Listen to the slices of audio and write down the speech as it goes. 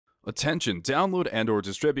Attention, download and or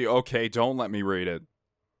distribute. Okay, don't let me read it.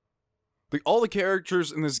 All the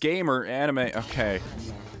characters in this game are anime. Okay.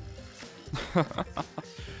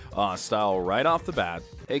 Style right off the bat.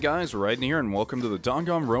 Hey guys, right in here and welcome to the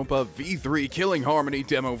Danganronpa V3 Killing Harmony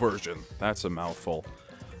demo version. That's a mouthful.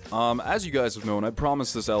 As you guys have known, I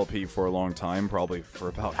promised this LP for a long time, probably for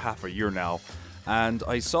about half a year now, and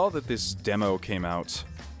I saw that this demo came out,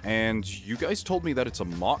 and you guys told me that it's a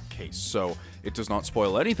mock case, so it does not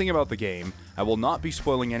spoil anything about the game. I will not be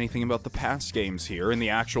spoiling anything about the past games here. In the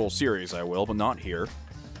actual series I will, but not here.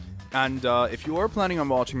 And if you are planning on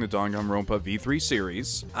watching the Danganronpa V3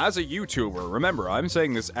 series, as a YouTuber, remember, I'm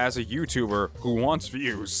saying this as a YouTuber who wants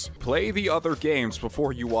views, play the other games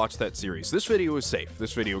before you watch that series. This video is safe.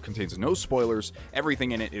 This video contains no spoilers.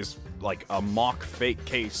 Everything in it is like a mock fake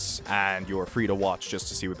case, and you're free to watch just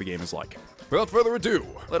to see what the game is like. Without further ado,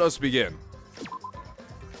 let us begin.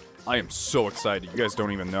 I am so excited, you guys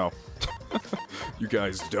don't even know. You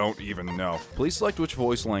guys don't even know. Please select which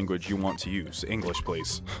voice language you want to use. English,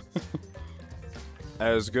 please.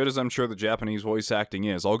 As good as I'm sure the Japanese voice acting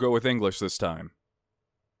is, I'll go with English this time.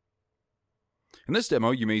 In this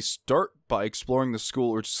demo, you may start by exploring the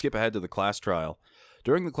school or skip ahead to the class trial.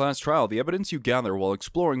 During the class trial, the evidence you gather while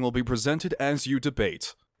exploring will be presented as you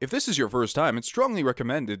debate. If this is your first time, it's strongly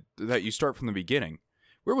recommended that you start from the beginning.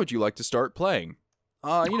 Where would you like to start playing?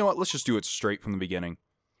 You know what, let's just do it straight from the beginning.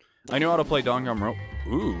 I know how to play Danganronpa.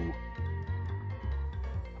 Ooh.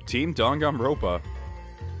 Team Danganronpa.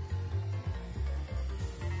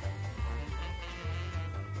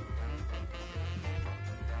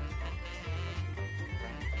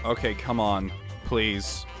 Okay, come on.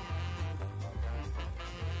 Please.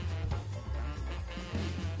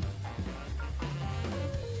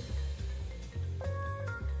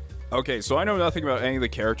 Okay, so I know nothing about any of the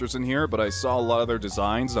characters in here, but I saw a lot of their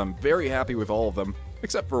designs, and I'm very happy with all of them.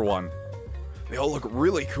 Except for one. They all look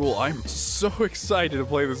really cool. I'm so excited to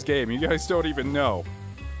play this game. You guys don't even know.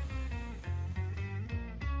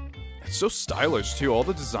 It's so stylish, too. All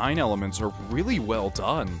the design elements are really well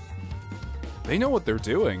done. They know what they're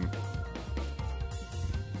doing.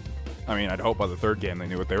 I mean, I'd hope by the third game they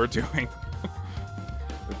knew what they were doing.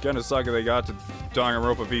 It kinda sucked that they got to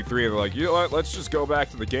Danganronpa V3 and they're like, you know what, let's just go back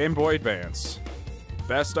to the Game Boy Advance.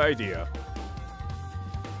 Best idea.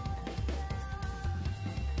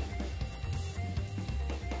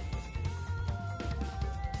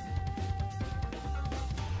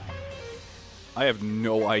 I have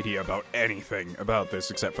no idea about anything about this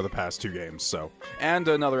except for the past two games, so. And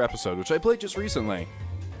another episode, which I played just recently.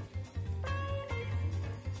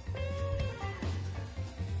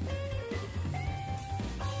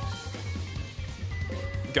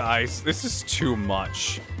 Guys, this is too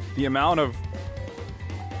much. The amount of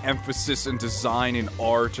emphasis and design and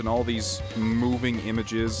art and all these moving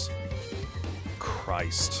images.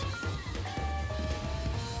 Christ.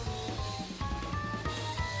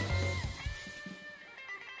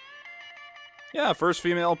 Yeah, first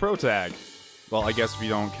female pro tag. Well, I guess if you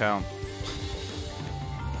don't count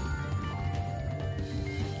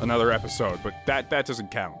another episode, but that doesn't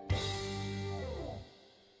count.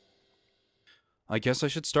 I guess I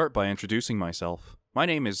should start by introducing myself. My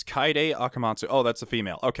name is Kaede Akamatsu. Oh, that's a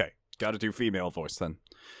female. Okay, gotta do female voice then.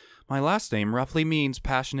 My last name roughly means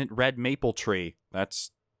passionate red maple tree.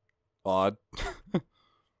 That's odd. It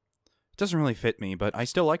doesn't really fit me, but I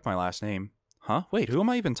still like my last name. Huh? Wait, who am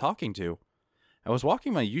I even talking to? I was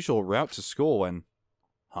walking my usual route to school when...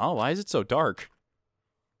 Huh? Why is it so dark?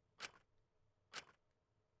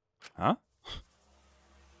 Huh?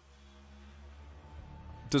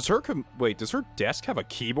 Does her does her desk have a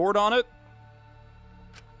keyboard on it?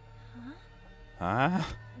 Huh? Huh?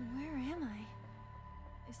 Where am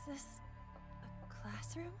I? Is this a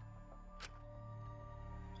classroom?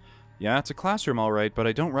 Yeah, it's a classroom alright, but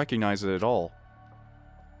I don't recognize it at all.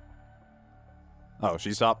 Oh,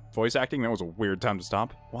 she stopped voice acting? That was a weird time to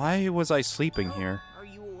stop. Why was I sleeping here? Are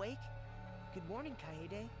you awake? Good morning,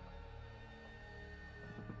 Kaede.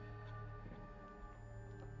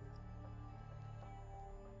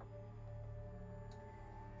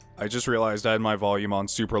 I just realized I had my volume on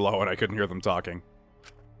super low and I couldn't hear them talking.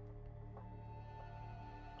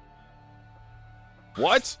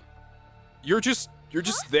 What? You're just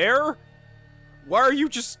there? Why are you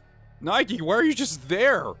just... Nike, why are you just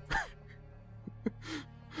there?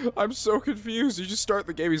 I'm so confused. You just start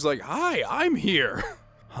the game, he's like, hi, I'm here.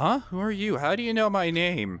 Huh? Who are you? How do you know my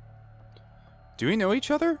name? Do we know each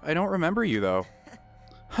other? I don't remember you, though.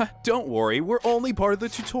 Don't worry, we're only part of the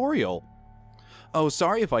tutorial. Oh,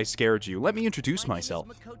 sorry if I scared you. Let me introduce myself.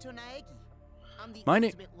 I'm the My name...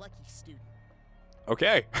 ultimate lucky student.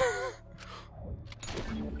 Okay.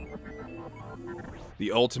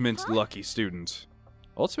 The ultimate lucky student.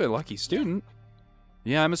 Ultimate lucky student?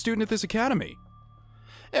 Yeah, I'm a student at this academy.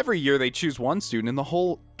 Every year they choose one student in the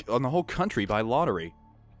whole country by lottery.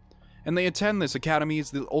 And they attend this academy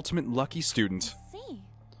as the ultimate lucky student. I see.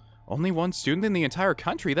 Only one student in the entire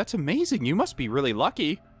country? That's amazing. You must be really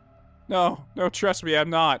lucky. No, trust me, I'm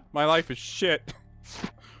not. My life is shit.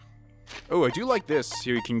 Oh, I do like this.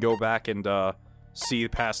 Here you can go back and, see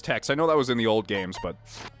past text. I know that was in the old games, but...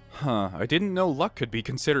 Huh, I didn't know luck could be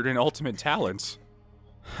considered an ultimate talent.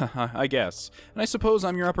 I guess. And I suppose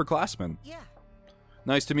I'm your upperclassman. Yeah.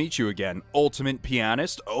 Nice to meet you again. Ultimate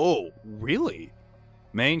pianist? Oh, really?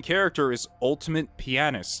 Main character is ultimate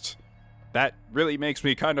pianist. That really makes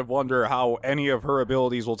me kind of wonder how any of her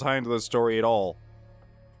abilities will tie into the story at all.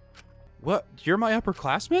 What? You're my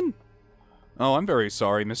upperclassman? Oh, I'm very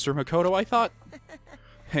sorry, Mr. Makoto. I thought...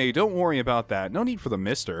 Hey, don't worry about that. No need for the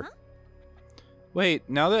mister. Huh? Wait,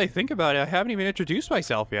 now that I think about it, I haven't even introduced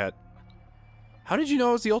myself yet. How did you know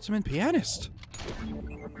I was the ultimate pianist?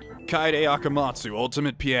 Kaede Akamatsu,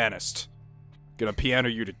 ultimate pianist. Gonna piano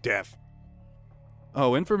you to death.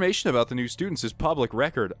 Oh, information about the new students is public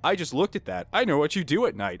record. I just looked at that. I know what you do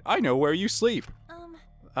at night. I know where you sleep.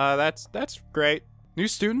 That's great. New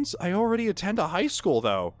students? I already attend a high school,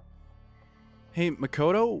 though. Hey,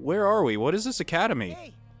 Makoto, where are we? What is this academy?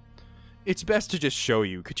 Hey. It's best to just show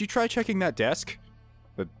you. Could you try checking that desk?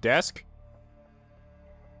 The desk?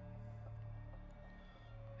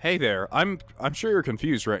 Hey there, I'm sure you're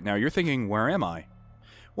confused right now. You're thinking, where am I?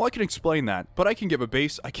 Well, I can explain that, but I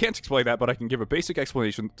can't explain that, but I can give a basic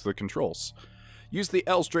explanation to the controls. Use the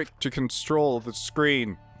L stick to control the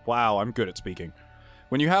screen. Wow, I'm good at speaking.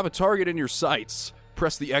 When you have a target in your sights,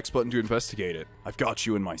 press the X button to investigate it. I've got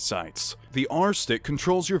you in my sights. The R stick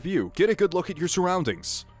controls your view. Get a good look at your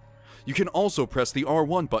surroundings. You can also press the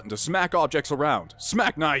R1 button to smack objects around.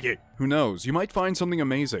 Smack Nike! Who knows, you might find something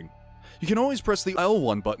amazing. You can always press the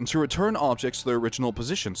L1 button to return objects to their original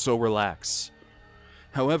position, so relax.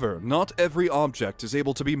 However, not every object is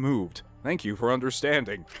able to be moved. Thank you for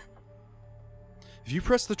understanding. If you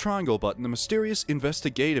press the triangle button, the mysterious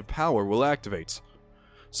investigative power will activate.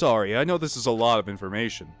 Sorry, I know this is a lot of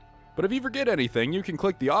information, but if you forget anything, you can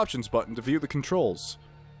click the options button to view the controls.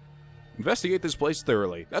 Investigate this place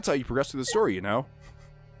thoroughly. That's how you progress through the story, you know.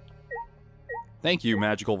 Thank you,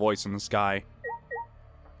 magical voice in the sky.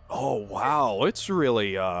 Oh, wow, it's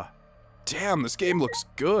really, damn, this game looks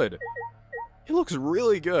good. It looks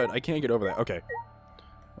really good. I can't get over that. Okay.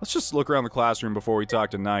 Let's just look around the classroom before we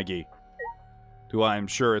talk to Nagi, who I am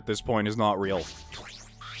sure at this point is not real.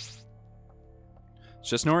 It's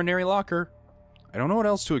just an ordinary locker. I don't know what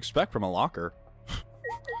else to expect from a locker.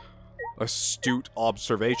 Astute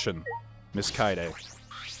observation, Miss Kaede.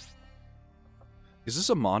 Is this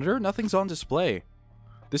a monitor? Nothing's on display.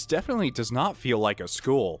 This definitely does not feel like a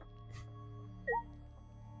school.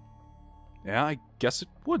 Yeah, I guess it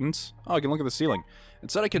wouldn't. Oh, I can look at the ceiling. It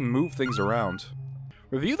said I can move things around.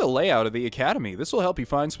 Review the layout of the academy. This will help you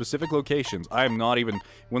find specific locations. I am not even...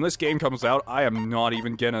 When this game comes out, I am not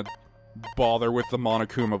even gonna bother with the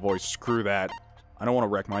Monokuma voice. Screw that. I don't want to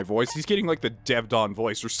wreck my voice. He's getting like the Devdon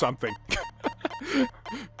voice or something.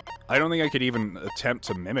 I don't think I could even attempt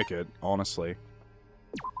to mimic it, honestly.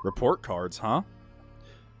 Report cards, huh?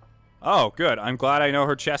 Oh, good. I'm glad I know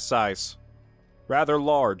her chest size. Rather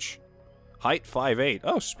large. Height 5'8".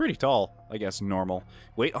 Oh, she's pretty tall. I guess normal.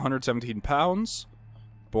 Weight 117 pounds.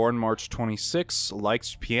 Born March 26.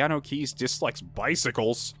 Likes piano keys. Dislikes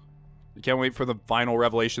bicycles. I can't wait for the final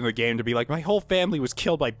revelation of the game to be like, my whole family was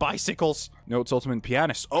killed by bicycles. Notes ultimate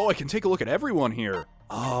pianist. Oh, I can take a look at everyone here.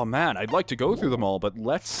 Oh, man, I'd like to go through them all, but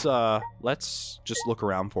let's just look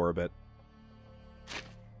around for a bit.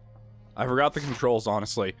 I forgot the controls,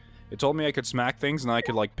 honestly. It told me I could smack things and I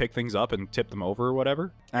could, like, pick things up and tip them over or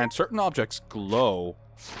whatever. And certain objects glow,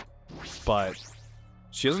 but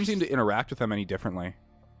she doesn't seem to interact with them any differently.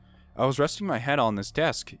 I was resting my head on this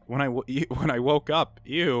desk when I woke up.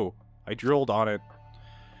 Ew. I drooled on it.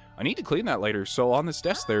 I need to clean that later, so on this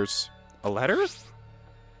desk there's a letter? If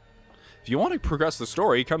you want to progress the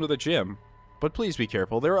story, come to the gym. But please be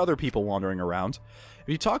careful, there are other people wandering around. If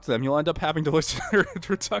you talk to them, you'll end up having to listen to their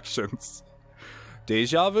introductions.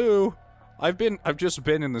 Deja vu. I've just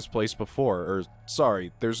been in this place before, or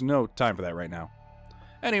sorry, there's no time for that right now.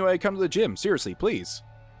 Anyway, come to the gym, seriously, please.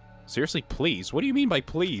 Seriously, please? What do you mean by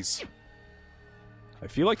please? I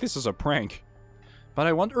feel like this is a prank. But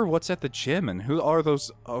I wonder what's at the gym and who are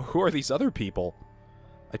these other people?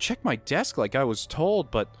 I checked my desk like I was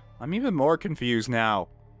told, but I'm even more confused now.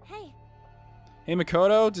 Hey. Hey,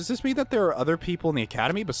 Makoto, does this mean that there are other people in the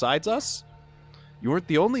academy besides us? You aren't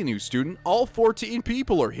the only new student. All 14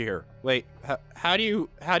 people are here. Wait, how do you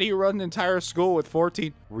run an entire school with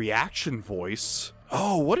 14? Reaction voice?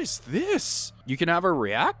 Oh, what is this? You can have her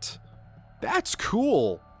react? That's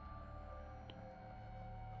cool.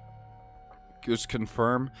 Just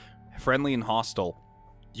confirm. Friendly and hostile.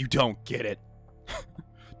 You don't get it.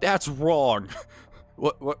 That's wrong.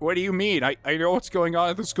 What do you mean? I know what's going on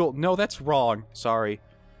at the school. No, that's wrong. Sorry.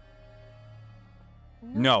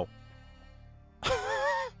 No.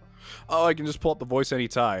 Oh, I can just pull up the voice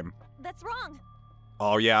anytime. That's wrong.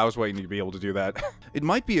 Oh yeah, I was waiting to be able to do that. It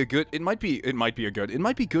might be good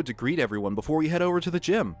to greet everyone before we head over to the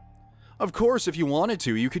gym. Of course, if you wanted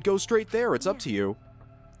to, you could go straight there. It's up to you.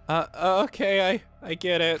 Okay, I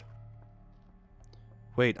get it.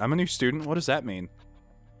 Wait, I'm a new student? What does that mean?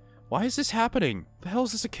 Why is this happening? The hell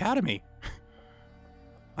is this academy?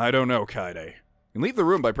 I don't know, Kaede. You can leave the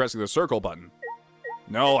room by pressing the circle button.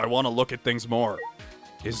 No, I want to look at things more.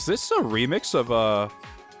 Is this a remix of,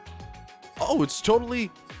 Oh, it's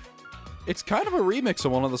totally... It's kind of a remix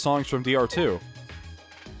of one of the songs from DR2.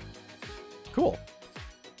 Cool.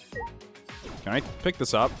 Can I pick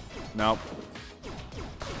this up? No.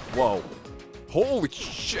 Whoa. Holy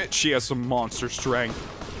shit, she has some monster strength.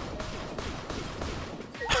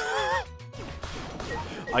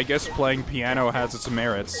 I guess playing piano has its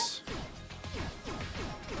merits.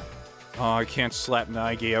 Oh, I can't slap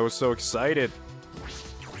Naigi. I was so excited.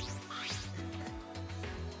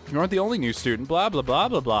 You aren't the only new student. Blah, blah, blah,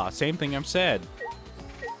 blah, blah. Same thing I've said.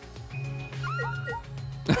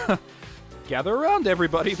 Gather around,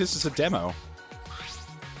 everybody. This is a demo.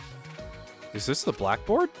 Is this the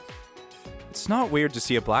blackboard? It's not weird to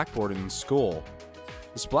see a blackboard in school.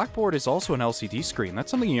 This blackboard is also an LCD screen.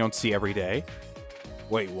 That's something you don't see every day.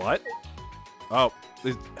 Wait, what? Oh,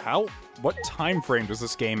 how? What time frame does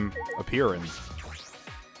this game appear in?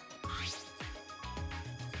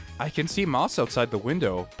 I can see moss outside the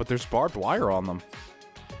window, but there's barbed wire on them.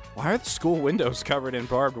 Why are the school windows covered in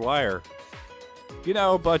barbed wire? You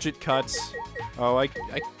know, budget cuts. Oh, I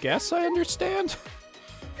guess I understand.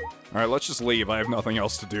 Alright, let's just leave. I have nothing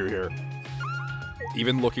else to do here.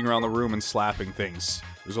 Even looking around the room and slapping things.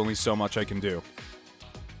 There's only so much I can do.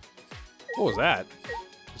 What was that?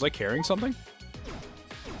 Was I carrying something?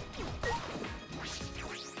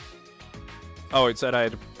 Oh, it said I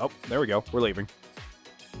had to... Oh, there we go. We're leaving.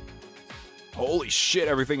 Holy shit,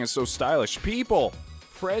 everything is so stylish. People!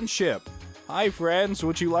 Friendship! Hi, friends.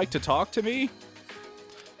 Would you like to talk to me? You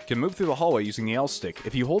can move through the hallway using the L stick.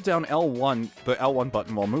 If you hold down L1, the L1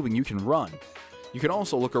 button while moving, you can run. You can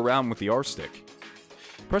also look around with the R stick.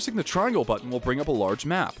 Pressing the triangle button will bring up a large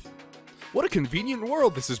map. What a convenient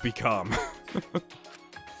world this has become!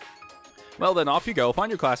 Well then, off you go. Find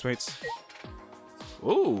your classmates.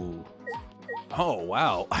 Ooh. Oh,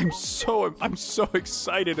 wow. I'm so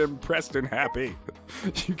excited, impressed, and happy.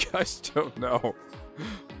 You guys don't know.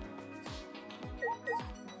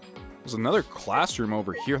 There's another classroom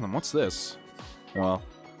over here. Then what's this? Well,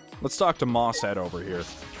 let's talk to Mosshead over here.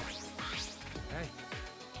 Hey.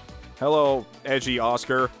 Hello, edgy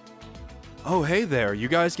Oscar. Oh, hey there. You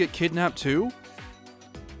guys get kidnapped too?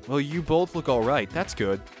 Well, you both look alright. That's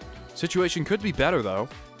good. Situation could be better, though.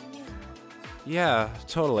 Yeah,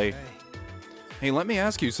 totally. Hey, let me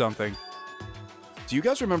ask you something. Do you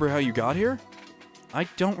guys remember how you got here? I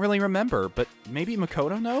don't really remember, but maybe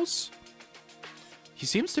Makoto knows? He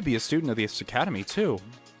seems to be a student of this academy, too.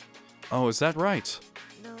 Oh, is that right?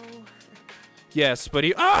 No. Yes, but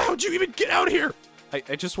he... Ah, how'd you even get out here?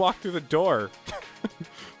 I just walked through the door.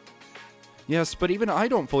 Yes, but even I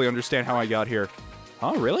don't fully understand how I got here.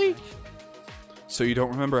 Huh, really? So you don't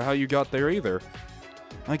remember how you got there either?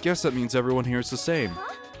 I guess that means everyone here is the same.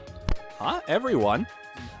 Huh? Everyone?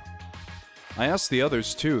 I asked the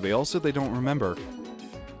others too. They all said they don't remember.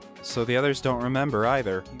 So the others don't remember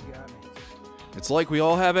either. It's like we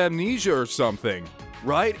all have amnesia or something.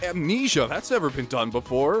 Right? Amnesia. That's never been done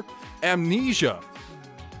before. Amnesia.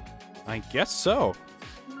 I guess so.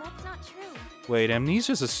 That's not true. Wait,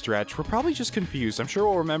 amnesia's a stretch. We're probably just confused. I'm sure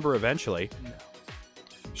we'll remember eventually.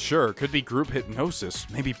 Sure, could be group hypnosis.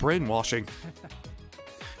 Maybe brainwashing.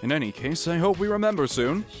 In any case, I hope we remember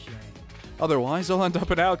soon. Otherwise, I'll end up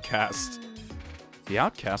an outcast. The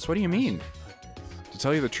outcast? What do you mean? To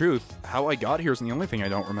tell you the truth, how I got here isn't the only thing I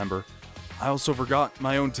don't remember. I also forgot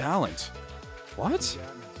my own talent. What?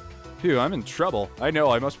 Phew, I'm in trouble. I know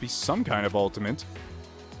I must be some kind of ultimate.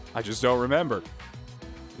 I just don't remember.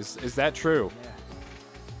 Is that true?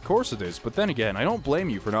 Of course it is, but then again, I don't blame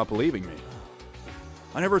you for not believing me.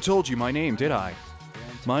 I never told you my name, did I?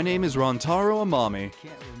 My name is Rantaro Amami.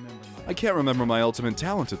 I can't remember my ultimate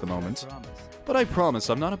talent at the moment. But I promise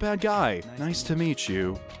I'm not a bad guy. Nice to meet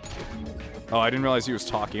you. Oh, I didn't realize he was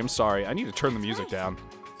talking. I'm sorry. I need to turn the music down.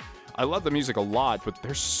 I love the music a lot, but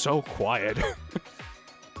they're so quiet.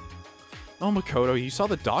 Oh, Makoto, you saw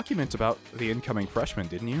the document about the incoming freshman,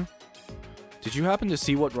 didn't you? Did you happen to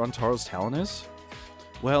see what Runtaro's talent is?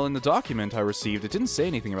 Well, in the document I received, it didn't say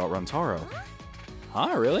anything about Runtaro.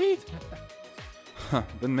 Huh, really? Huh,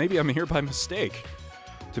 then maybe I'm here by mistake.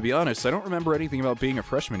 To be honest, I don't remember anything about being a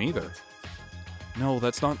freshman either. No,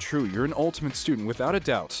 that's not true. You're an ultimate student, without a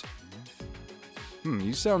doubt.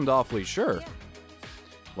 You sound awfully sure.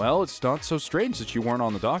 Well, it's not so strange that you weren't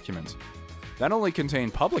on the document. That only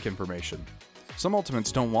contained public information. Some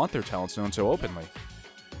ultimates don't want their talents known so openly.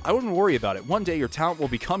 I wouldn't worry about it. One day your talent will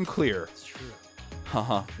become clear. It's true.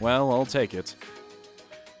 Haha, well, I'll take it.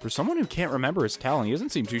 For someone who can't remember his talent, he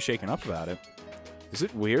doesn't seem too shaken up about it. Is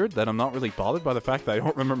it weird that I'm not really bothered by the fact that I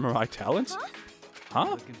don't remember my talent?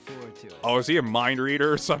 Huh? Looking forward to it. Oh, is he a mind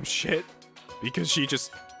reader or some shit? Because she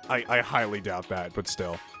just... I highly doubt that, but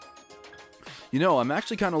still. You know, I'm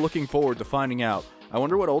actually kind of looking forward to finding out. I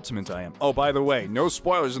wonder what ultimate I am. Oh, by the way, no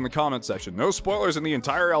spoilers in the comment section. No spoilers in the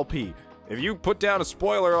entire LP. If you put down a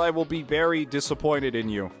spoiler, I will be very disappointed in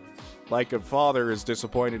you. Like a father is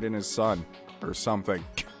disappointed in his son. Or something.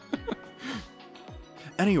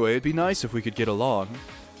 Anyway, it'd be nice if we could get along.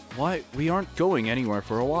 Why, we aren't going anywhere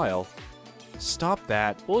for a while. Stop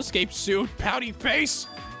that. We'll escape soon, pouty face!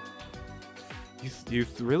 You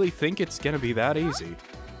really think it's gonna be that easy?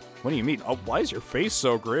 What do you mean? Oh, why is your face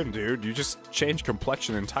so grim, dude? You just changed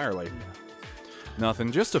complexion entirely.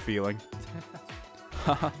 Nothing, just a feeling.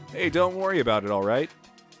 Haha. Hey, don't worry about it, alright?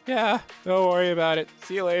 Yeah, don't worry about it.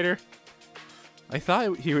 See you later. I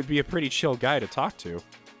thought he would be a pretty chill guy to talk to.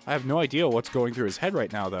 I have no idea what's going through his head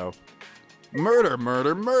right now, though. Murder,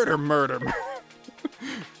 murder, murder, murder.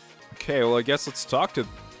 Okay, well, I guess let's talk to...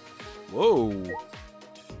 Whoa.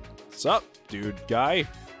 What's up, dude, guy?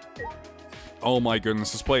 Oh my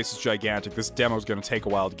goodness, this place is gigantic. This demo's gonna take a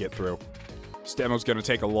while to get through. This demo's gonna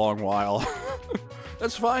take a long while.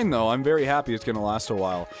 That's fine, though. I'm very happy it's gonna last a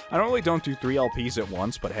while. I normally don't do 3 LPs at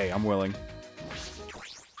once, but hey, I'm willing.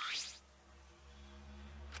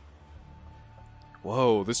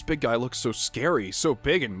 Whoa, this big guy looks so scary, so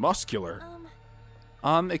big and muscular.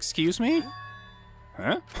 Excuse me?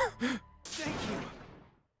 Huh? Thank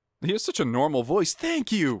you. He has such a normal voice.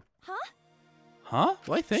 Thank you! Huh? Huh?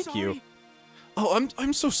 Why thank you? Sorry. Oh,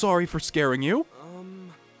 I'm so sorry for scaring you.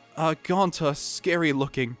 Gonta, scary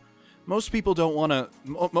looking. Most people don't wanna...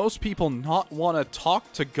 Most people not wanna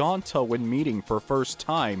talk to Gonta when meeting for first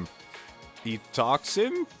time. He talks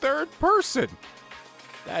in third person.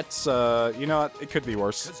 That's, you know what? It could be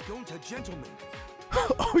worse. Let's go to gentlemen.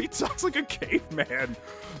 Oh, he talks like a caveman.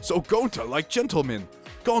 So Gonta, like gentlemen.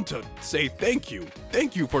 Gonta, say thank you.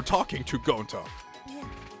 Thank you for talking to Gonta.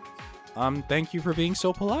 Yeah. Thank you for being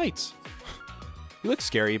so polite. He looks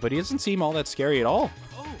scary, but he doesn't seem all that scary at all.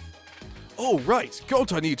 Oh, right.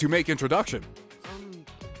 Gonta need to make introduction.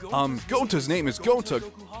 Gonta's name is Gonta.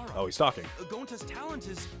 Oh, he's talking. Gonta's talent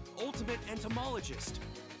is ultimate entomologist.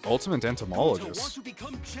 Ultimate Gonta entomologist. wants to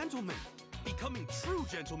become gentlemen. Becoming true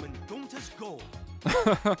gentlemen, Gonta's goal.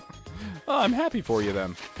 Oh, I'm happy for you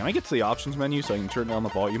then. Can I get to the options menu so I can turn down the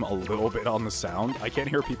volume a little bit on the sound? I can't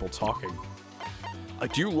hear people talking. I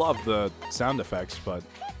do love the sound effects, but...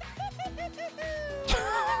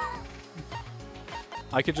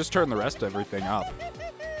 I could just turn the rest of everything up.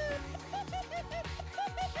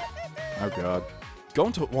 Oh god.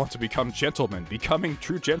 Gonta wants to become gentleman. Becoming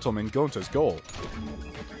true gentleman, Gonta's goal.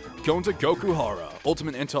 Gonta Gokuhara,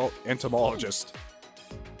 ultimate entomologist.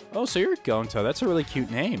 Oh, so you're Gonta. That's a really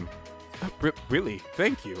cute name. Really?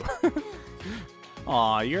 Thank you.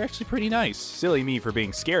 Aw, you're actually pretty nice. Silly me for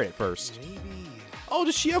being scared at first. Maybe. Oh,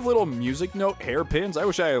 does she have little music note hairpins? I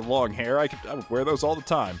wish I had long hair. I would wear those all the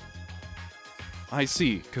time. I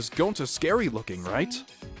see, because Gonta's scary looking, right?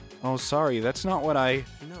 Oh, sorry, that's not what I...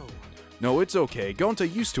 No. No, it's okay.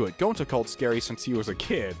 Gonta used to it. Gonta called scary since he was a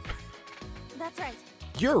kid. That's right.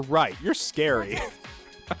 You're right. You're scary.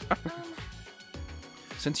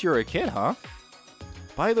 Since you're a kid, huh?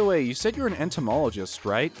 By the way, you said you're an entomologist,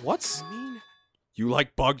 right? What's... I mean... You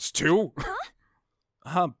like bugs too?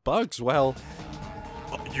 Huh? Bugs? Well...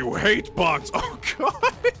 You hate bugs! Oh,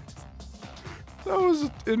 God! That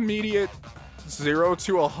was immediate 0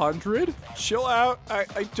 to 100? Chill out.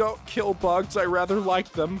 I don't kill bugs. I rather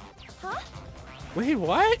like them. Huh? Wait,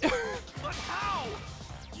 what? But how?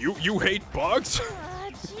 You hate bugs?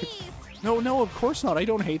 Jeez. No, of course not. I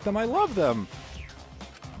don't hate them. I love them.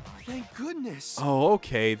 Thank goodness. Oh,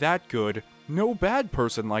 okay, that good. No bad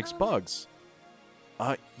person likes bugs.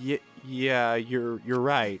 Yeah, you're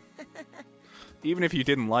right. Even if you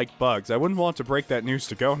didn't like bugs, I wouldn't want to break that news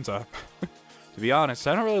to Gonza. To be honest,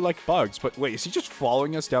 I don't really like bugs, but wait, is he just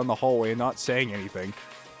following us down the hallway and not saying anything?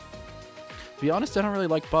 To be honest, I don't really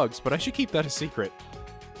like bugs, but I should keep that a secret.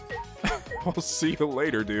 I'll see you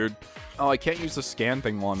later, dude. Oh, I can't use the scan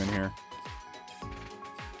thing while I'm in here.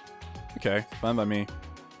 Okay, fine by me.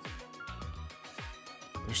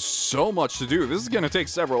 There's so much to do. This is gonna take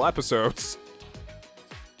several episodes.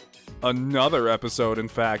 Another episode, in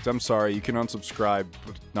fact. I'm sorry, you can unsubscribe,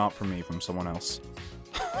 but not from me, from someone else.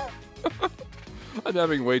 I'm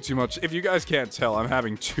having way too much. If you guys can't tell, I'm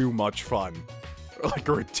having too much fun. Like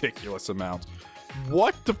a ridiculous amount.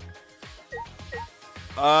 What the...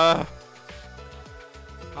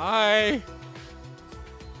 Hi.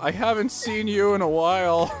 I haven't seen you in a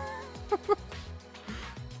while.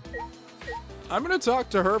 I'm gonna talk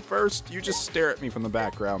to her first. You just stare at me from the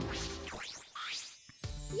background.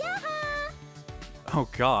 Yaha! Oh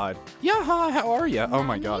god. Yaha, how are ya? Oh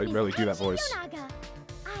my god, I really do that voice.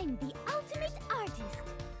 I'm the ultimate artist.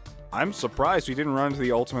 I'm surprised we didn't run into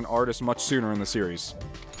the ultimate artist much sooner in the series.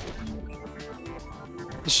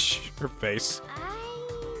 Her face.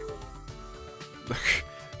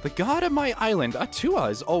 The god of my island, Atua,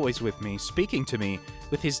 is always with me, speaking to me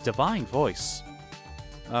with his divine voice.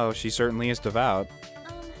 Oh, she certainly is devout.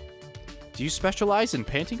 Do you specialize in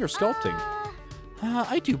painting or sculpting?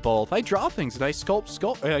 I do both. I draw things and I sculpt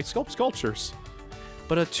sculptures.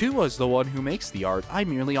 But Atua is the one who makes the art. I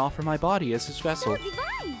merely offer my body as his vessel. So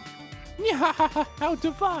divine! Yeah, how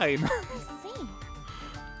divine! I see.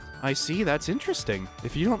 I see, that's interesting.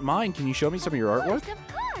 If you don't mind, can you show me some of your artwork? Of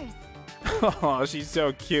course! Oh, she's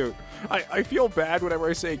so cute. I feel bad whenever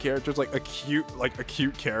I say a character's like a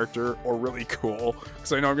cute character or really cool,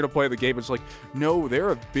 because I know I'm gonna play the game. It's like, no, they're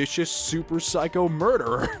a vicious, super psycho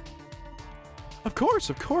murderer. Of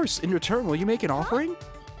course. In return, will you make an offering?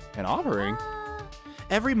 An offering?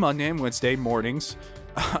 Every Monday and Wednesday mornings,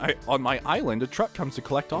 on my island, a truck comes to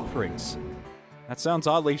collect offerings. That sounds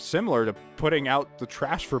oddly similar to putting out the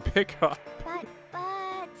trash for pickup. But...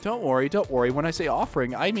 Don't worry. When I say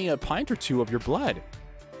offering, I mean a pint or two of your blood.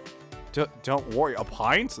 Don't worry, a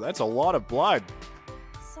pint? That's a lot of blood.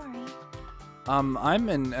 Sorry. I'm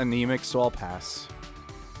an anemic, so I'll pass.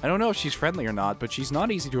 I don't know if she's friendly or not, but she's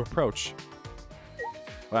not easy to approach.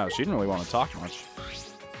 Wow, she didn't really want to talk much.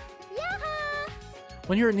 Yaha!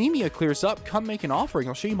 When your anemia clears up, come make an offering.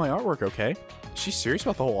 I'll show you my artwork, okay? Is she serious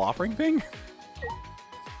about the whole offering thing?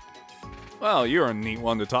 Well, you're a neat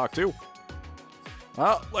one to talk to.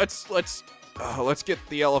 Well, let's get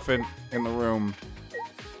the elephant in the room.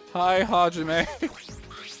 Hi, Hajime.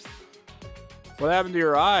 What happened to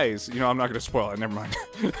your eyes? You know, I'm not going to spoil it. Never mind.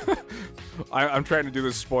 I'm trying to do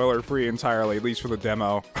this spoiler-free entirely, at least for the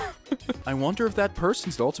demo. I wonder if that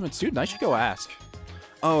person's the ultimate student. I should go ask.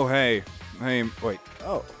 Oh, hey. Hey, wait.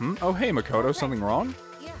 Oh, Oh, hey, Makoto. Something wrong?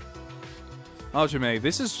 Yeah. Hajime,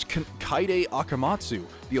 this is Kaide Akamatsu,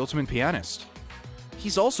 the ultimate pianist.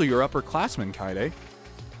 He's also your upperclassman, Kaide.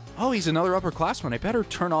 Oh, he's another upperclassman. I better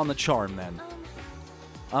turn on the charm, then.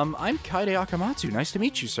 I'm Kaide Akamatsu. Nice to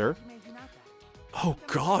meet you, sir. Oh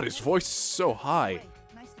god, his voice is so high.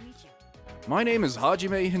 Nice to meet you. My name is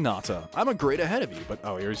Hajime Hinata. I'm a grade ahead of you, but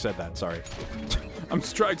oh, you already said that, sorry. I'm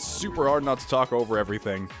trying super hard not to talk over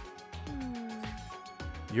everything.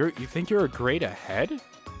 You think you're a grade ahead?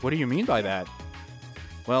 What do you mean by that?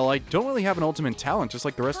 Well, I don't really have an ultimate talent, just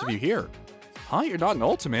like the rest of you here. Huh? You're not an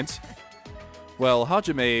ultimate? Well,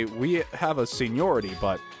 Hajime, we have a seniority,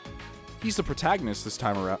 but he's the protagonist this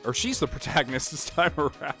time around. Or she's the protagonist this time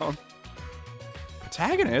around.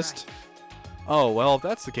 Protagonist? Oh, well, if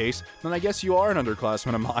that's the case, then I guess you are an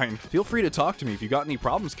underclassman of mine. Feel free to talk to me if you got any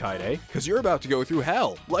problems, Kaide, because you're about to go through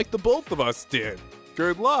hell, like the both of us did.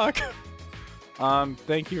 Good luck!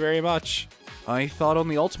 Thank you very much. I thought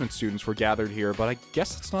only ultimate students were gathered here, but I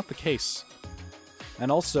guess that's not the case.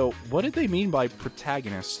 And also, what did they mean by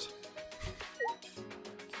protagonist?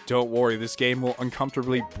 Don't worry, this game will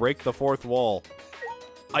uncomfortably break the fourth wall.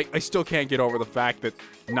 I still can't get over the fact that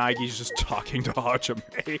Nagi's just talking to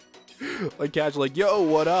Hajime. Like, casually, like, yo,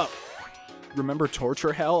 what up? Remember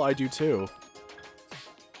torture hell? I do too.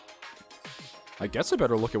 I guess I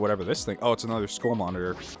better look at whatever this thing... Oh, it's another school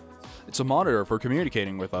monitor. It's a monitor for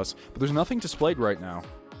communicating with us, but there's nothing displayed right now.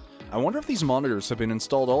 I wonder if these monitors have been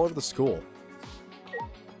installed all over the school.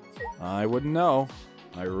 I wouldn't know.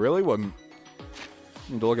 I really wouldn't.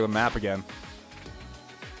 Need to look at the map again.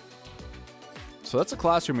 So that's a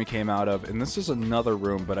classroom we came out of, and this is another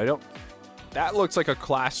room, but I don't... That looks like a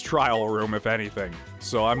class trial room, if anything.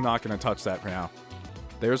 So I'm not going to touch that for now.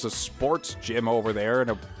 There's a sports gym over there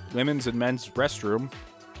and a women's and men's restroom,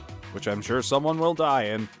 which I'm sure someone will die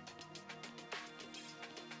in.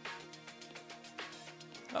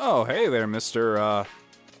 Oh, hey there, Mr.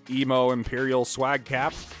 Emo Imperial Swag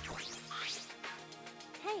Cap.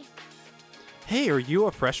 Hey, Hey, are you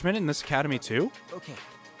a freshman in this academy too? Okay.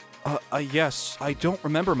 Yes. I don't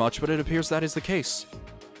remember much, but it appears that is the case.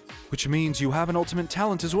 Which means you have an ultimate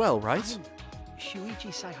talent as well, right?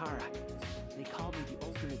 Shuichi Saihara. They call me the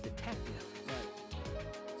ultimate detective, but...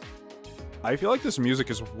 I feel like this music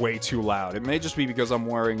is way too loud. It may just be because I'm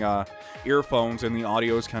wearing earphones and the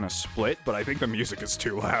audio is kind of split, but I think the music is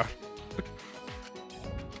too loud.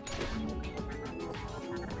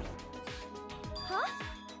 huh?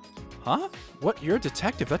 Huh? What? You're a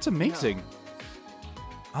detective? That's amazing.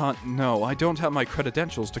 No, I don't have my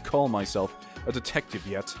credentials to call myself a detective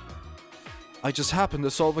yet. I just happened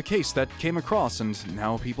to solve a case that came across, and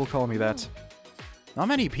now people call me that. Not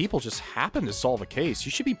many people just happen to solve a case.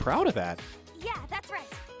 You should be proud of that. Yeah, that's right.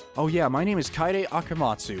 Oh yeah, my name is Kaide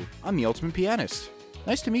Akamatsu. I'm the ultimate pianist.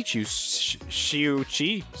 Nice to meet you,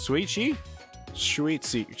 Shiuchi? Sweetchi?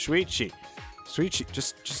 Sweetchi.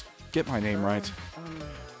 Just get my name right.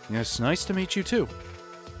 Yes, nice to meet you too.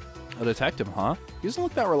 A detective, huh? He doesn't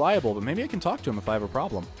look that reliable, but maybe I can talk to him if I have a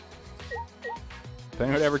problem. If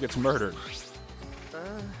anyone ever gets murdered.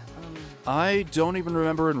 I don't even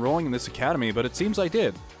remember enrolling in this academy, but it seems I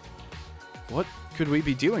did. What could we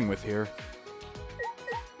be dealing with here?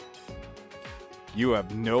 You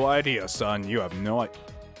have no idea, son. You have no idea.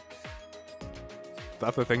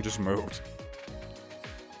 That the thing just moved.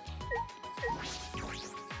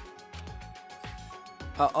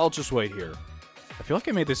 I'll just wait here. I feel like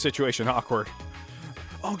I made this situation awkward.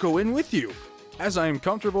 I'll go in with you, as I am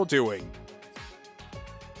comfortable doing.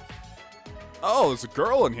 Oh, there's a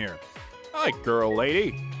girl in here. Hi, girl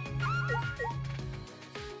lady.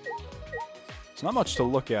 There's not much to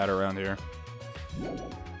look at around here.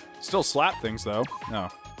 Still slap things, though. No.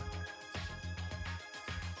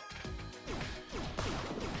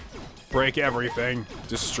 Break everything.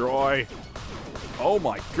 Destroy. Oh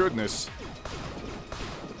my goodness.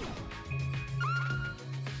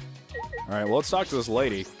 Alright, well, let's talk to this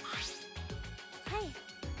lady. Hey,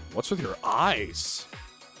 What's with your eyes?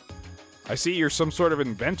 I see you're some sort of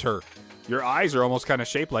inventor. Your eyes are almost kind of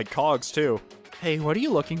shaped like cogs, too. Hey, what are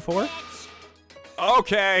you looking for?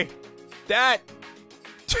 Okay. That...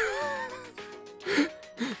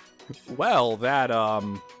 Well,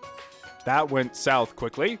 that went south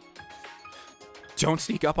quickly. Don't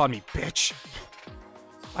sneak up on me, bitch.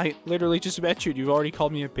 I literally just met you and you've already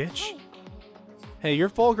called me a bitch. hey, Hey, your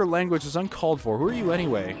vulgar language is uncalled for. Who are you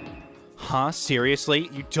anyway? Huh? Seriously?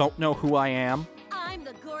 You don't know who I am? I'm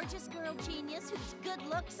the gorgeous girl genius whose good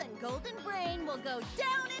looks and golden brain will go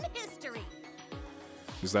down in history.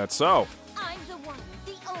 Is that so? I'm the one,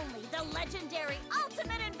 the only, the legendary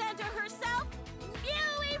ultimate inventor herself,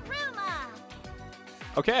 Ruma.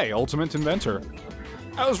 Okay, ultimate inventor.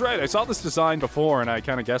 I was right. I saw this design before and I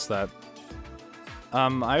kind of guessed that.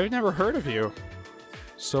 I've never heard of you.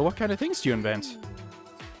 So what kind of things do you invent?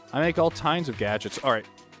 I make all kinds of gadgets. Alright.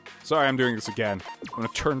 Sorry, I'm doing this again. I'm gonna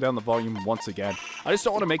turn down the volume once again. I just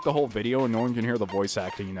don't want to make the whole video and no one can hear the voice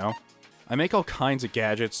acting, you know? I make all kinds of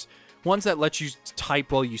gadgets. Ones that let you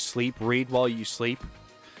type while you sleep, read while you sleep.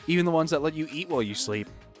 Even the ones that let you eat while you sleep.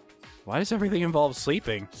 Why does everything involve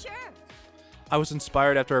sleeping? Sure. I was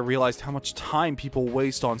inspired after I realized how much time people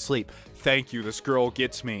waste on sleep. Thank you, this girl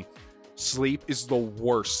gets me. Sleep is the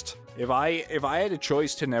worst. If I had a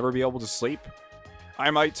choice to never be able to sleep, I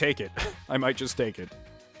might take it. I might just take it.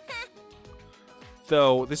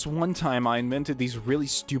 Though, this one time I invented these really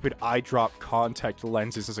stupid eye drop contact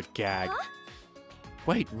lenses as a gag. Huh?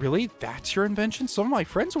 Wait, really? That's your invention? Some of my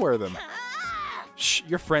friends wear them. Ah! Shh,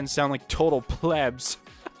 your friends sound like total plebs.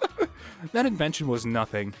 That invention was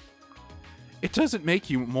nothing. It doesn't make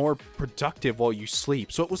you more productive while you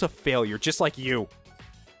sleep, so it was a failure, just like you.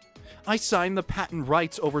 I signed the patent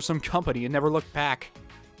rights over some company and never looked back.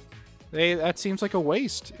 Hey, that seems like a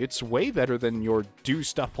waste. It's way better than your do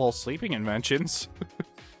stuff while sleeping inventions.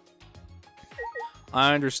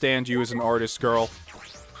 I understand you as an artist, girl.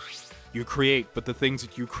 You create, but the things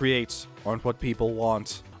that you create aren't what people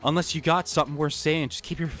want. Unless you got something worth saying, just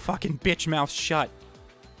keep your fucking bitch mouth shut.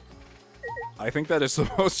 I think that is the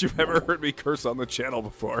most you've ever heard me curse on the channel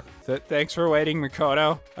before. Thanks for waiting,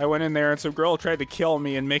 Mikoto. I went in there and some girl tried to kill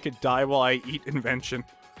me and make it die while I eat invention.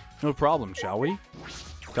 No problem, shall we?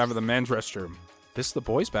 Time for the men's restroom. This is the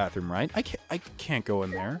boys' bathroom, right? I can't go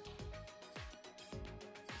in there.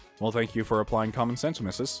 Well, thank you for applying common sense,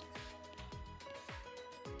 missus.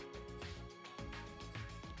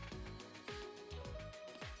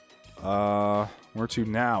 Where to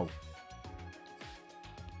now?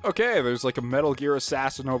 Okay, there's like a Metal Gear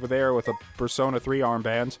assassin over there with a Persona 3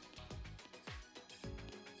 armband.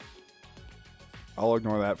 I'll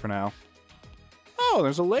ignore that for now. Oh,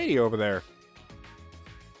 there's a lady over there.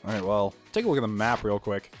 Alright, well, take a look at the map real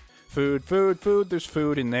quick. Food, food, food. There's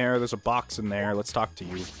food in there. There's a box in there. Let's talk to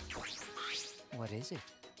you. What is it?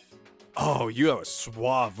 Oh, you have a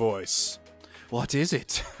suave voice. What is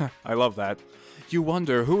it? I love that. You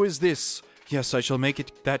wonder, who is this? Yes, I shall make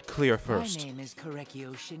it that clear first. My name is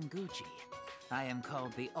Koroshiai Shin Gakki. I am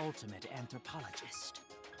called the ultimate anthropologist.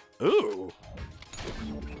 Ooh.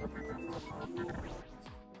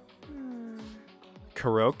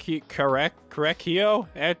 Koroshiai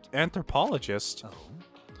anthropologist. Oh?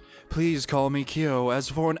 Please call me Kyo. As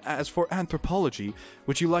for anthropology,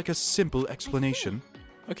 would you like a simple explanation?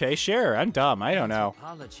 Okay, sure. I'm dumb. I don't know.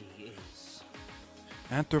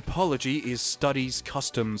 Anthropology is studies,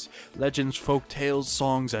 customs, legends, folk tales,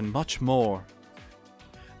 songs, and much more.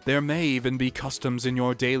 There may even be customs in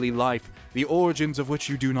your daily life, the origins of which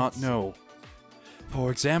you do not know.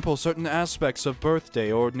 For example, certain aspects of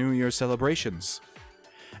birthday or New Year celebrations.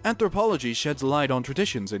 Anthropology sheds light on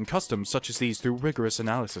traditions and customs such as these through rigorous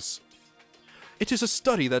analysis. It is a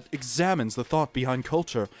study that examines the thought behind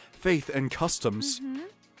culture, faith, and customs.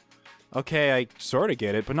 Okay, I sorta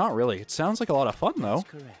get it, but not really. It sounds like a lot of fun, though. That's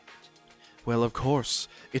correct. Well, of course.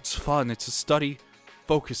 It's fun. It's a study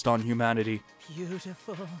focused on humanity.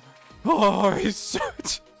 Beautiful. Oh, he's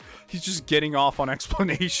just getting off on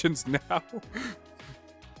explanations now.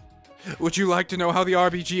 Would you like to know how the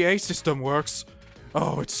RBGA system works?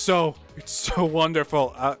 Oh, it's so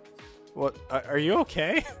wonderful. What? Are you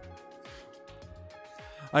okay?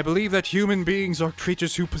 I believe that human beings are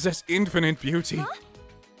creatures who possess infinite beauty.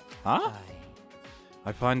 Huh?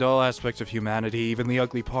 I find all aspects of humanity, even the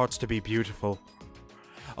ugly parts, to be beautiful.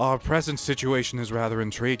 Our present situation is rather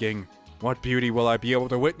intriguing. What beauty will I be able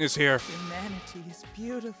to witness here? Humanity is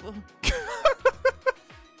beautiful.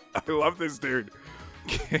 I love this dude.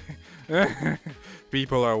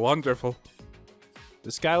 People are wonderful.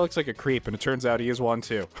 This guy looks like a creep, and it turns out he is one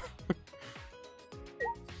too.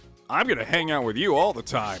 I'm gonna hang out with you all the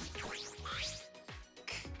time.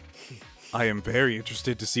 I am very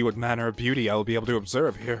interested to see what manner of beauty I will be able to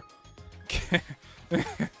observe here.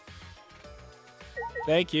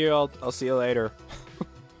 Thank you. I'll see you later.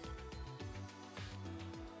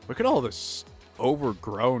 Look at all this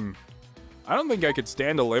overgrown. I don't think I could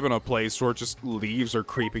stand to live in a place where just leaves are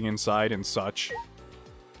creeping inside and such.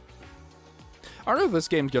 I don't know if this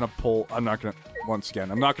game's gonna pull. I'm not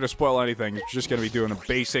gonna spoil anything. It's just gonna be doing a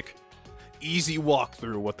basic, easy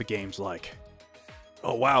walkthrough of what the game's like.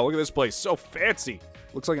 Oh wow, look at this place. So fancy.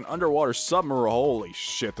 Looks like an underwater submarine. Holy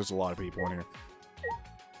shit, there's a lot of people in here.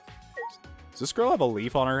 Does this girl have a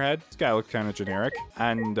leaf on her head? This guy looks kind of generic.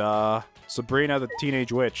 And, Sabrina the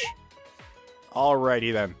Teenage Witch.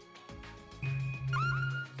 Alrighty then.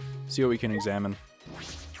 See what we can examine.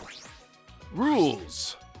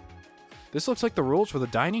 Rules! This looks like the rules for the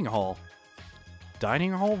dining hall.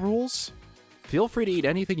 Dining hall rules? Feel free to eat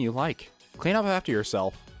anything you like. Clean up after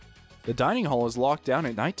yourself. The dining hall is locked down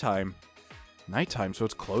at nighttime. Nighttime, so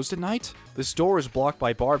it's closed at night? This door is blocked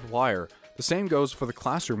by barbed wire. The same goes for the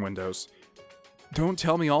classroom windows. Don't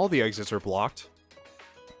tell me all the exits are blocked.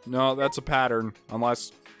 No, that's a pattern,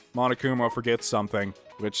 unless Monokuma forgets something,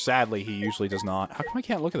 which sadly he usually does not. How come I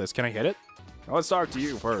can't look at this? Can I hit it? Well, let's talk to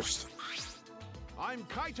you first. I'm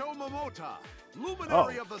Kaito Momota,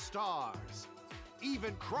 luminary of the stars.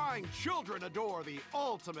 Even crying children adore the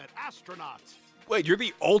ultimate astronaut. Wait, you're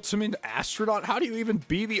the ultimate astronaut? How do you even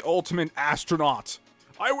be the ultimate astronaut?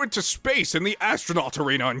 I went to space in the astronaut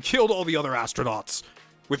arena and killed all the other astronauts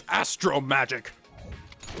with astro magic.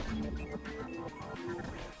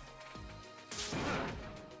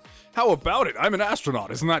 How about it? I'm an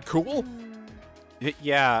astronaut. Isn't that cool?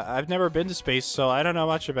 Yeah, I've never been to space, so I don't know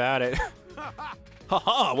much about it.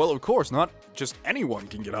 Haha, well, of course, not just anyone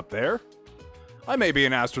can get up there. I may be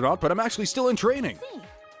an astronaut, but I'm actually still in training.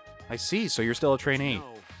 I see, so you're still a trainee.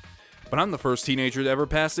 No. But I'm the first teenager to ever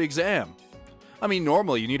pass the exam. I mean,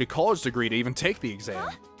 normally you need a college degree to even take the exam.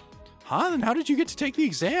 Huh? Then how did you get to take the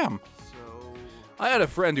exam? So... I had a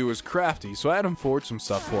friend who was crafty, so I had him forge some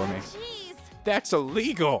stuff for me. Jeez. That's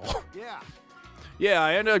illegal. Yeah. Yeah,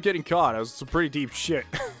 I ended up getting caught. It was some pretty deep shit.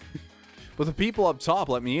 But the people up top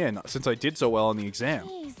let me in, since I did so well on the exam.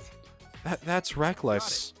 Jeez. That's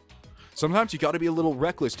reckless. Sometimes you gotta be a little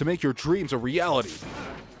reckless to make your dreams a reality.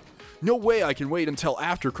 No way I can wait until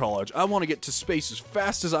after college. I want to get to space as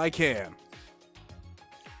fast as I can.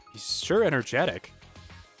 He's sure energetic.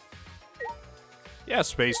 Yeah,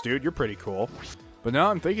 space dude, you're pretty cool. But now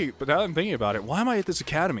I'm thinking about it. Why am I at this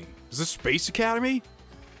academy? Is this Space Academy?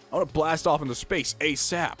 I want to blast off into space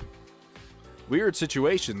ASAP. Weird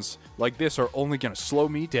situations like this are only gonna slow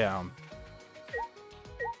me down.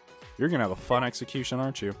 You're gonna have a fun execution,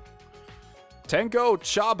 aren't you? Tenko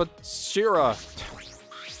Chabashira.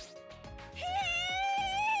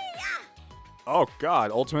 Oh god,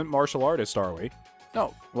 ultimate martial artist, are we?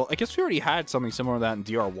 No, well, I guess we already had something similar to that in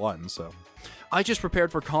DR1, so. I just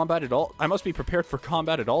prepared for combat at all. I must be prepared for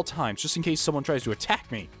combat at all times, just in case someone tries to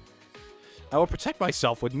attack me. I will protect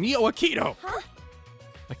myself with Neo Aikido. Huh?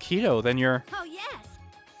 Aikido, then you're. Oh, yes.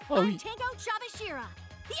 Oh, I'm Tenko Chabashira.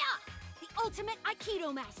 Yeah, the ultimate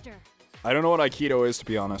Aikido master. I don't know what Aikido is, to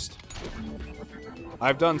be honest.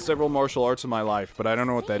 I've done several martial arts in my life, but I don't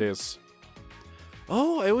know what that is.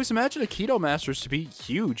 Oh, I always imagine Aikido masters to be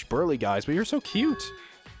huge, burly guys, but you're so cute.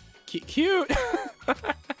 Cute.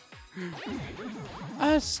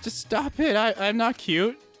 Stop it. I'm not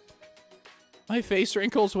cute. My face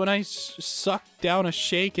wrinkles when I suck down a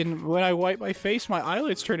shake, and when I wipe my face, my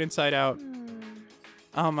eyelids turn inside out.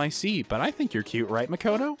 I see, but I think you're cute, right,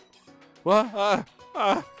 Makoto? Well,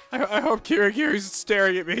 I hope Kirigiri's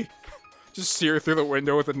staring at me. Just sear through the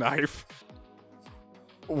window with a knife.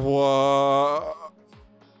 What?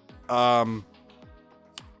 Well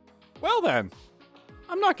then,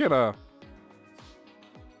 I'm not gonna.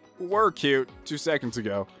 We're cute 2 seconds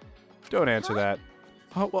ago. Don't answer that.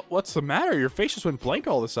 Oh, what's the matter? Your face just went blank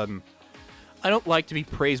all of a sudden. I don't like to be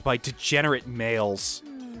praised by degenerate males.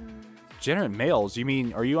 Degenerate males? You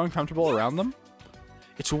mean, are you uncomfortable around them?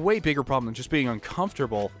 It's a way bigger problem than just being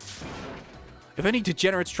uncomfortable. If any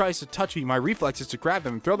degenerate tries to touch me, my reflex is to grab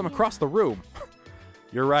them and throw them across the room.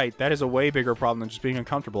 You're right, that is a way bigger problem than just being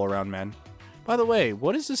uncomfortable around men. By the way,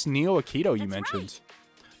 what is this Neo Aikido you mentioned? Right.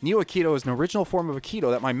 Neo Aikido is an original form of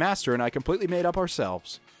Aikido that my master and I completely made up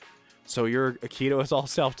ourselves. So your Aikido is all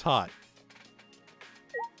self-taught.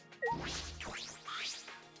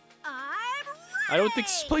 I don't think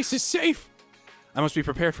this place is safe. I must be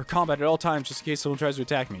prepared for combat at all times just in case someone tries to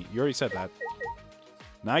attack me. You already said that.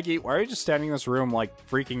 Nagi, why are you just standing in this room, like,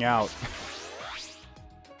 freaking out?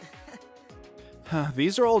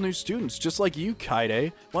 These are all new students, just like you,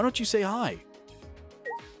 Kaide. Why don't you say hi?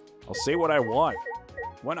 I'll say what I want.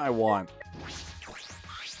 When I want.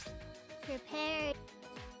 Prepared.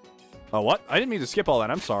 Oh, what? I didn't mean to skip all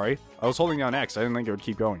that. I'm sorry. I was holding down X. I didn't think it would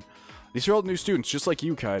keep going. These are all new students, just like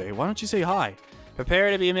you, Kaide. Why don't you say hi?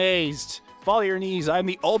 Prepare to be amazed. Fall to your knees. I'm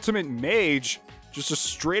the ultimate mage. Just a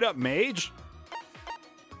straight-up mage?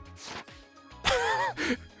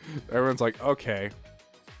 Everyone's like, okay.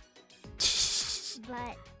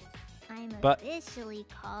 But I'm officially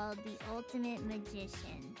called the ultimate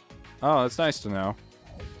magician. Oh, that's nice to know.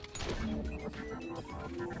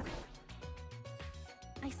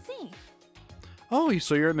 I see. Oh,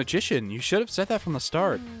 so you're a magician. You should have said that from the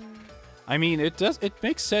start. I mean, it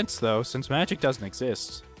makes sense, though, since magic doesn't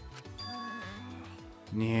exist.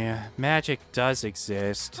 Yeah, magic does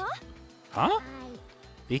exist. Huh?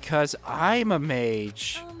 Because I'm a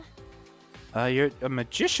mage. You're a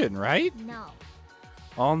magician, right? No.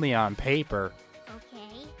 Only on paper.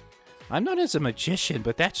 Okay. I'm known as a magician,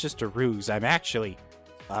 but that's just a ruse. I'm actually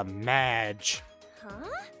a mage.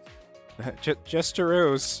 Huh? Just a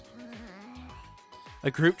ruse.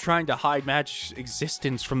 A group trying to hide magic's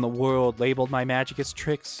existence from the world labeled my magic as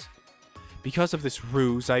tricks. Because of this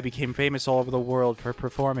ruse, I became famous all over the world for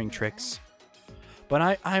performing tricks.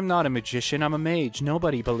 But I'm not a magician, I'm a mage.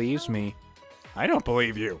 Nobody believes me. I don't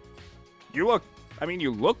believe you. You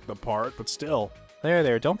look the part, but still.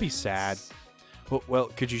 There, don't be sad. Well,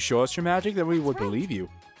 could you show us your magic? Then we would believe you.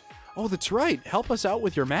 Oh, that's right. Help us out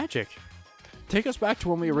with your magic. Take us back to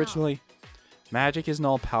when we originally... Magic isn't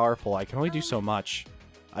all powerful. I can only do so much.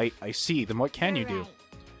 I see. Then what can you do?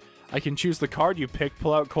 I can choose the card you pick,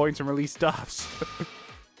 pull out coins, and release stuffs.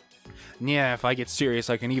 Yeah, if I get serious,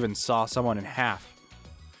 I can even saw someone in half.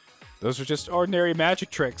 Those are just ordinary magic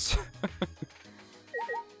tricks.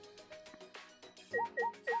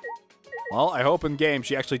 Well, I hope in game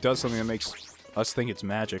she actually does something that makes us think it's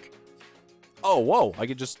magic. Oh, whoa, I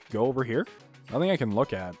could just go over here? Nothing I can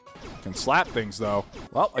look at. I can slap things, though.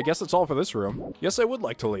 Well, I guess that's all for this room. Yes, I would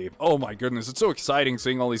like to leave. Oh my goodness, it's so exciting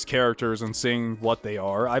seeing all these characters and seeing what they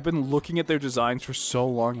are. I've been looking at their designs for so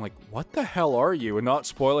long, like, what the hell are you? And not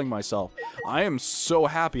spoiling myself. I am so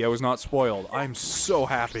happy I was not spoiled. I'm so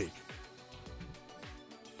happy.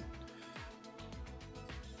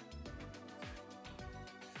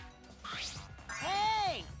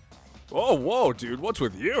 Hey! Oh, whoa, dude, what's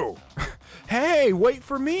with you? Hey, wait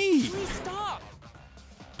for me! Please stop!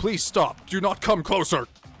 Please stop. Do not come closer.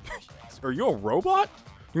 Are you a robot?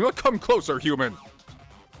 Do not come closer, human.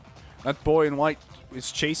 That boy in white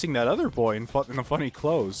is chasing that other boy in the funny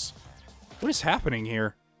clothes. What is happening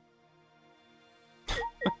here?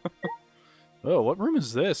 Oh, what room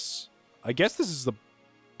is this? I guess this is the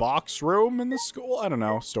box room in the school? I don't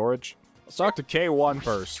know. Storage. Let's talk to K1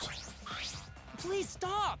 first. Please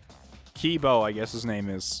stop! Kibo, I guess his name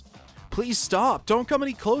is. Please stop. Don't come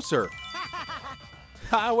any closer.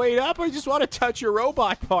 Wait up. I just want to touch your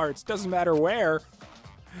robot parts. Doesn't matter where.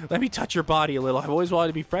 Let me touch your body a little. I've always wanted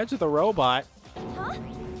to be friends with a robot. Huh?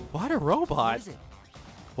 What, a robot? What is it?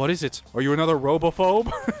 What is it? Are you another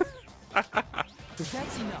robophobe?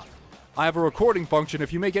 That's enough. I have a recording function.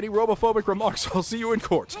 If you make any robophobic remarks, I'll see you in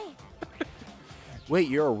court. Wait,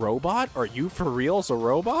 you're a robot? Are you for reals a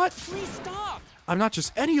robot? Please stop! I'm not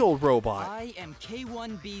just any old robot. I am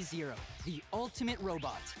K1B0, the ultimate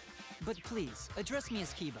robot. But please, address me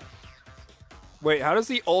as Kibo. Wait, how does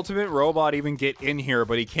the ultimate robot even get in here,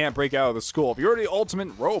 but he can't break out of the school? If you're the ultimate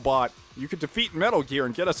robot, you could defeat Metal Gear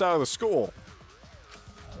and get us out of the school.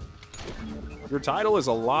 Your title is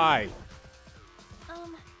a lie.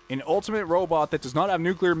 An ultimate robot that does not have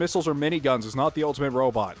nuclear missiles or miniguns is not the ultimate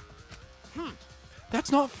robot.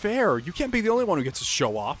 That's not fair. You can't be the only one who gets to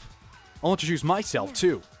show off. I want to choose myself,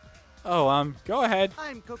 too. Oh, go ahead.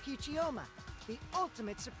 I'm Kokichiyama, the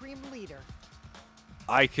ultimate supreme leader.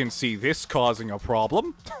 I can see this causing a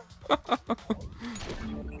problem.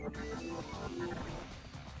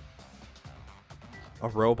 A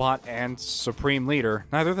robot and supreme leader.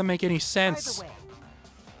 Neither of them make any sense.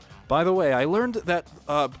 By the way, I learned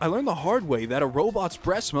the hard way that a robot's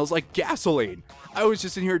breath smells like gasoline. I was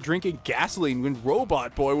just in here drinking gasoline when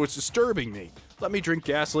Robot Boy was disturbing me. Let me drink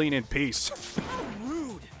gasoline in peace. How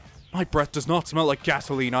rude! My breath does not smell like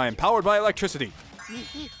gasoline. I am powered by electricity.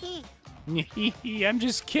 I'm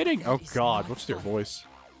just kidding. Oh God, what's their voice?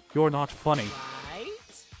 You're not funny.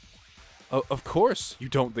 Right? Oh, of course you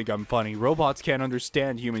don't think I'm funny. Robots can't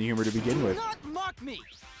understand human humor to begin with. Do not mock me!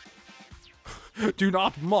 Do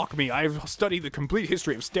not mock me. I've studied the complete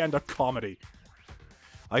history of stand-up comedy.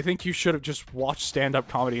 I think you should have just watched stand-up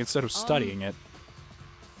comedy instead of studying it.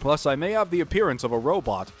 Plus, I may have the appearance of a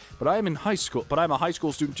robot, but I'm a high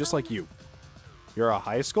school student just like you. You're a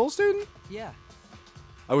high school student? Yeah.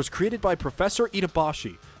 I was created by Professor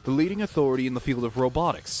Itabashi, the leading authority in the field of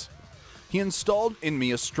robotics. He installed in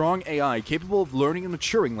me a strong AI capable of learning and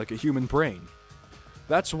maturing like a human brain.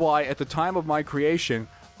 That's why, at the time of my creation,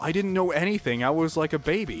 I didn't know anything. I was like a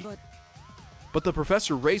baby. But the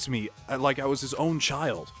professor raised me like I was his own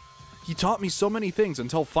child. He taught me so many things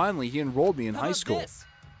until finally he enrolled me in high school. This?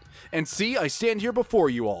 And see, I stand here before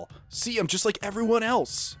you all. See, I'm just like everyone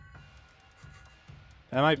else.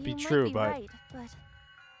 That might be true, but right, but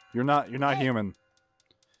you're not human.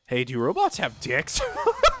 Hey, do robots have dicks?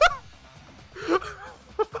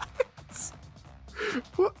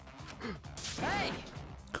 What? Hey!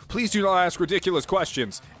 Please do not ask ridiculous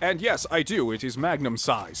questions. And yes, I do. It is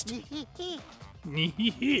magnum-sized.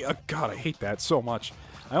 Oh, God, I hate that so much.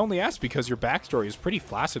 I only asked because your backstory is pretty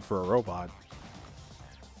flaccid for a robot.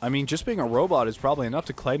 I mean, just being a robot is probably enough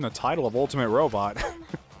to claim the title of Ultimate Robot.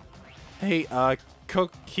 Hey,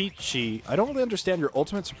 Kokichi, I don't really understand your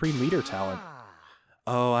Ultimate Supreme Leader talent.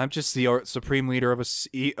 Oh, I'm just the Supreme Leader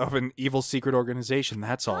of an evil secret organization,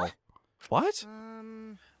 that's all. What?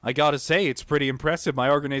 I gotta say, it's pretty impressive. My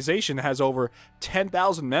organization has over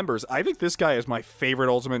 10,000 members. I think this guy is my favorite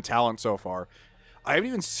ultimate talent so far. I haven't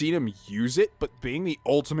even seen him use it, but being the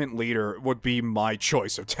ultimate leader would be my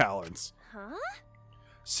choice of talents. huh?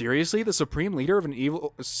 Seriously? The supreme leader of an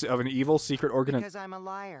evil secret organization? Because I'm a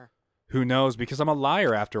liar. Who knows? Because I'm a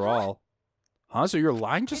liar after all. Huh? So you're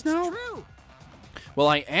lying just now? True! Well,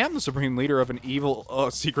 I am the supreme leader of an evil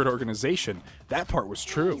secret organization. That part was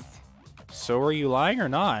true. So are you lying or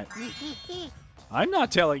not? I'm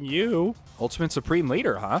not telling you. Ultimate Supreme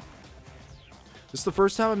Leader, huh? This is the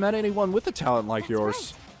first time I met anyone with a talent like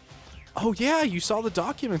yours. Right. Oh yeah, you saw the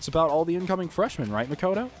documents about all the incoming freshmen, right,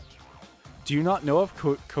 Makoto? Do you not know if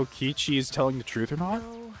Kokichi is telling the truth or not?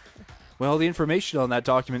 No. Well, the information on that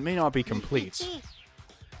document may not be complete.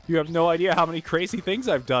 You have no idea how many crazy things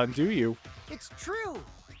I've done, do you? It's true.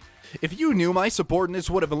 If you knew, my subordinates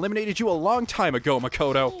would have eliminated you a long time ago,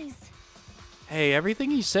 Makoto. Please. Hey,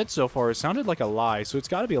 everything he said so far sounded like a lie, so it's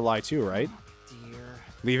gotta be a lie too, right? Dear.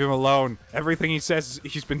 Leave him alone. Everything he's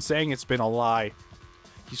been saying, it's been a lie.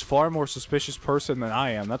 He's far more suspicious person than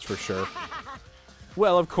I am, that's for sure.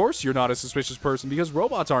 Well, of course you're not a suspicious person, because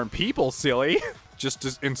robots aren't people, silly. Just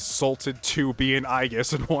as insulted to be an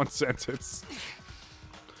Aegis in one sentence.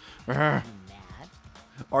 Mad?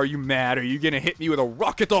 Are you mad? Are you gonna hit me with a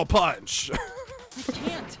rocket-all punch? You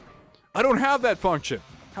can't. I don't have that function.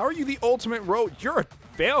 How are you the ultimate You're a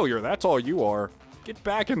failure, that's all you are. Get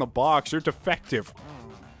back in the box, you're defective.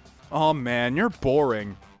 Oh man, you're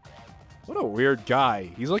boring. What a weird guy.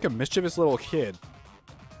 He's like a mischievous little kid.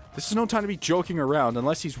 This is no time to be joking around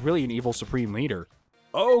unless he's really an evil supreme leader.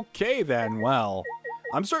 Okay then, well,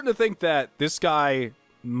 I'm starting to think that this guy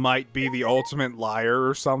might be the ultimate liar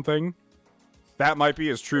or something. That might be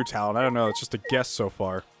his true talent. I don't know. It's just a guess so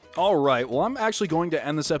far. Alright, well, I'm actually going to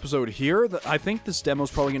end this episode here. I think this demo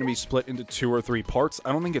is probably going to be split into 2 or 3 parts.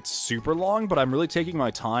 I don't think it's super long, but I'm really taking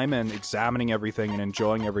my time and examining everything and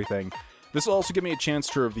enjoying everything. This will also give me a chance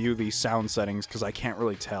to review the sound settings, because I can't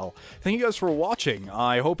really tell. Thank you guys for watching.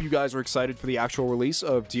 I hope you guys are excited for the actual release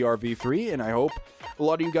of DRV3, and I hope a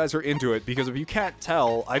lot of you guys are into it, because if you can't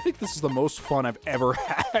tell, I think this is the most fun I've ever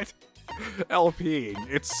had LPing.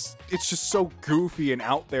 It's just so goofy and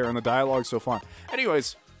out there, and the dialogue's so fun.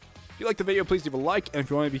 Anyways, if you liked the video, please leave a like, and if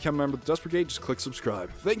you want to become a member of the Dust Brigade, just click subscribe.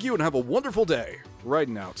 Thank you, and have a wonderful day.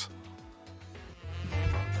 Riding out.